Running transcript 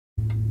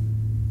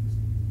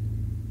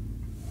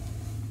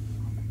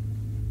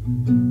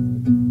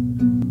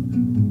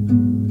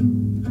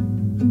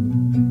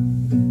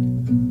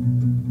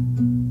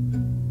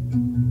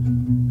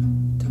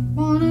Don't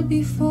wanna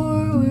be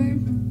forward,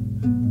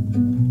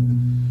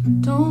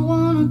 don't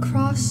wanna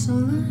cross a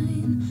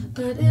line.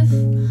 But if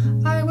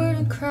I were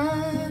to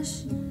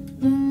crash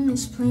in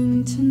this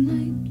plane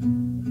tonight,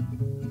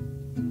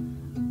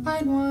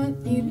 I'd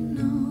want you to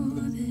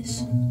know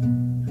this.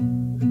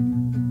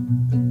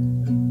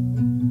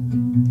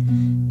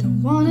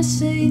 Don't wanna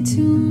say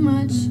too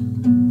much,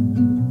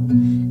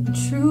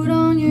 intrude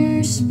on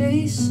your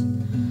space.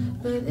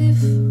 But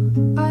if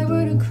I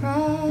were to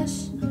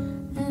crash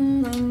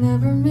and I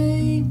never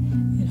made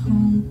it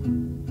home,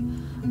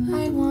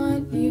 I'd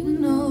want you to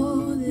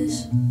know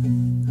this.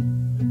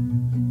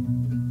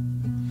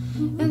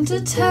 And to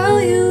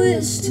tell you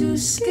is too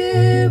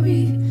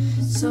scary,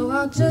 so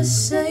I'll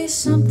just say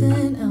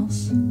something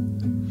else.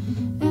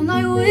 And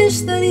I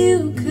wish that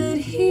you could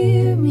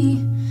hear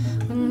me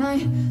when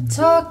I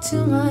talk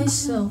to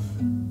myself.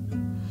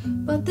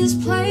 But this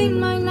plane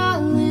might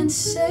not land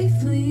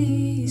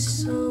safely,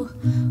 so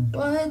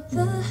what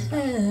the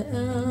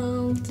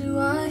hell do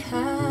I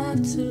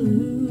have to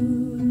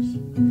lose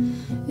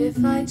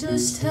if I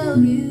just tell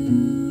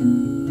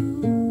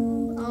you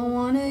I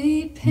wanna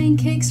eat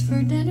pancakes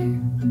for dinner?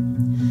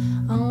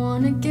 I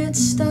wanna get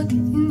stuck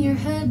in your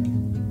head.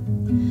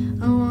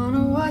 I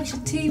wanna watch a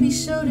TV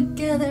show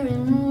together,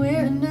 and when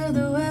we're under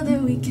the weather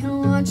we can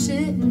watch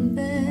it in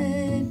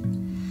bed.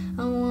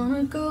 I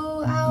wanna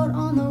go out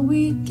on the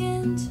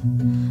weekends,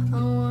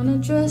 I wanna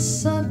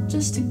dress up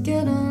just to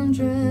get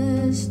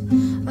undressed.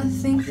 I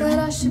think that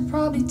I should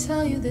probably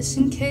tell you this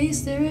in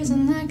case there is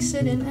an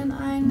accident and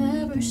I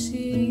never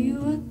see you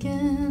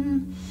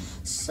again.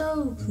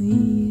 So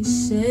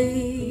please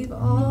save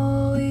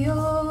all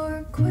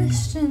your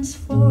questions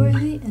for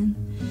the end,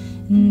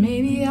 and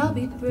maybe I'll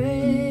be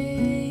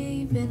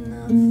brave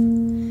enough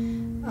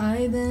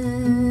by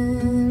then.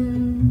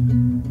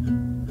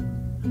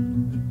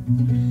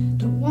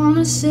 Don't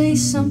wanna say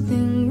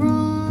something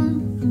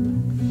wrong,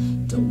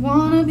 don't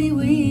wanna be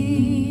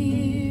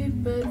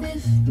weird, but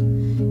if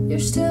you're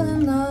still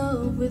in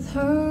love with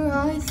her,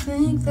 I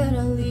think that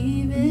I'll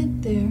leave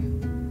it there,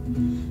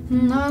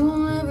 and I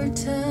won't ever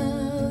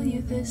tell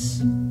you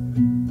this.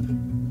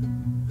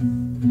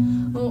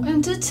 Oh,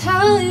 and to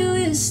tell you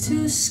is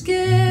too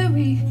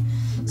scary,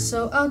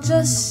 so I'll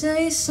just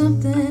say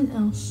something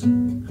else.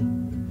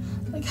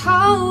 Like,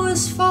 how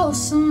was fall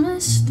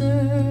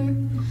semester,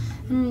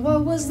 and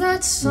what was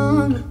that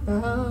song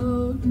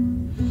about?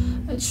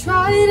 I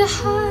try to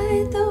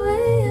hide the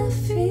way I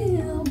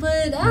feel,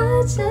 but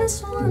I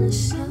just wanna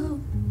shout.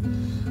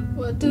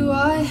 What do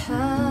I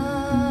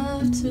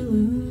have to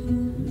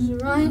lose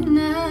right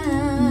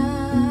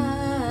now?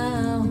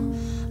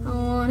 I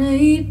wanna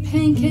eat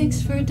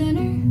pancakes for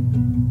dinner,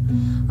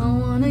 I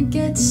wanna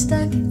get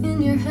stuck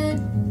in your head.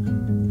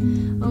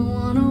 I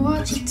wanna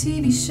watch a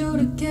TV show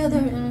together,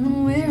 and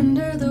when we're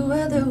under the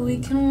weather we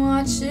can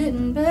watch it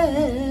in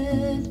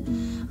bed.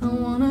 I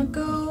wanna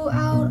go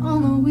out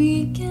on the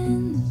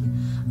weekends,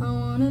 I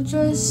wanna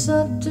dress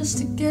up just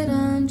to get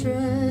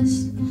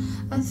undressed.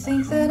 I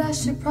think that I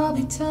should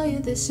probably tell you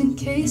this in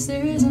case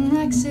there is an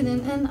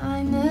accident and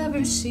I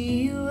never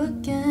see you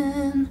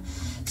again.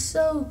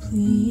 So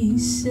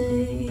please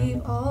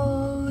save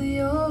all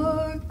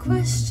your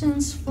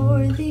questions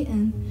for the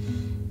end,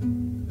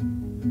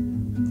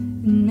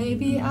 and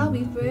maybe I'll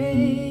be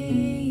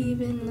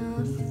brave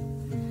enough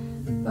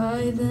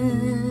by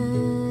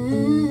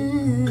then.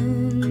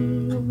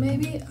 Or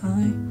maybe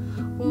I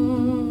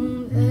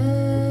won't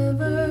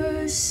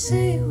ever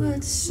say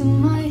what's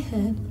in my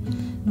head.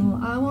 No,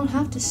 I won't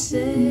have to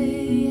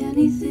say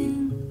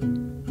anything.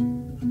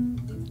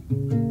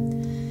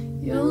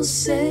 You'll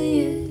say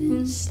it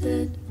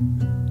instead.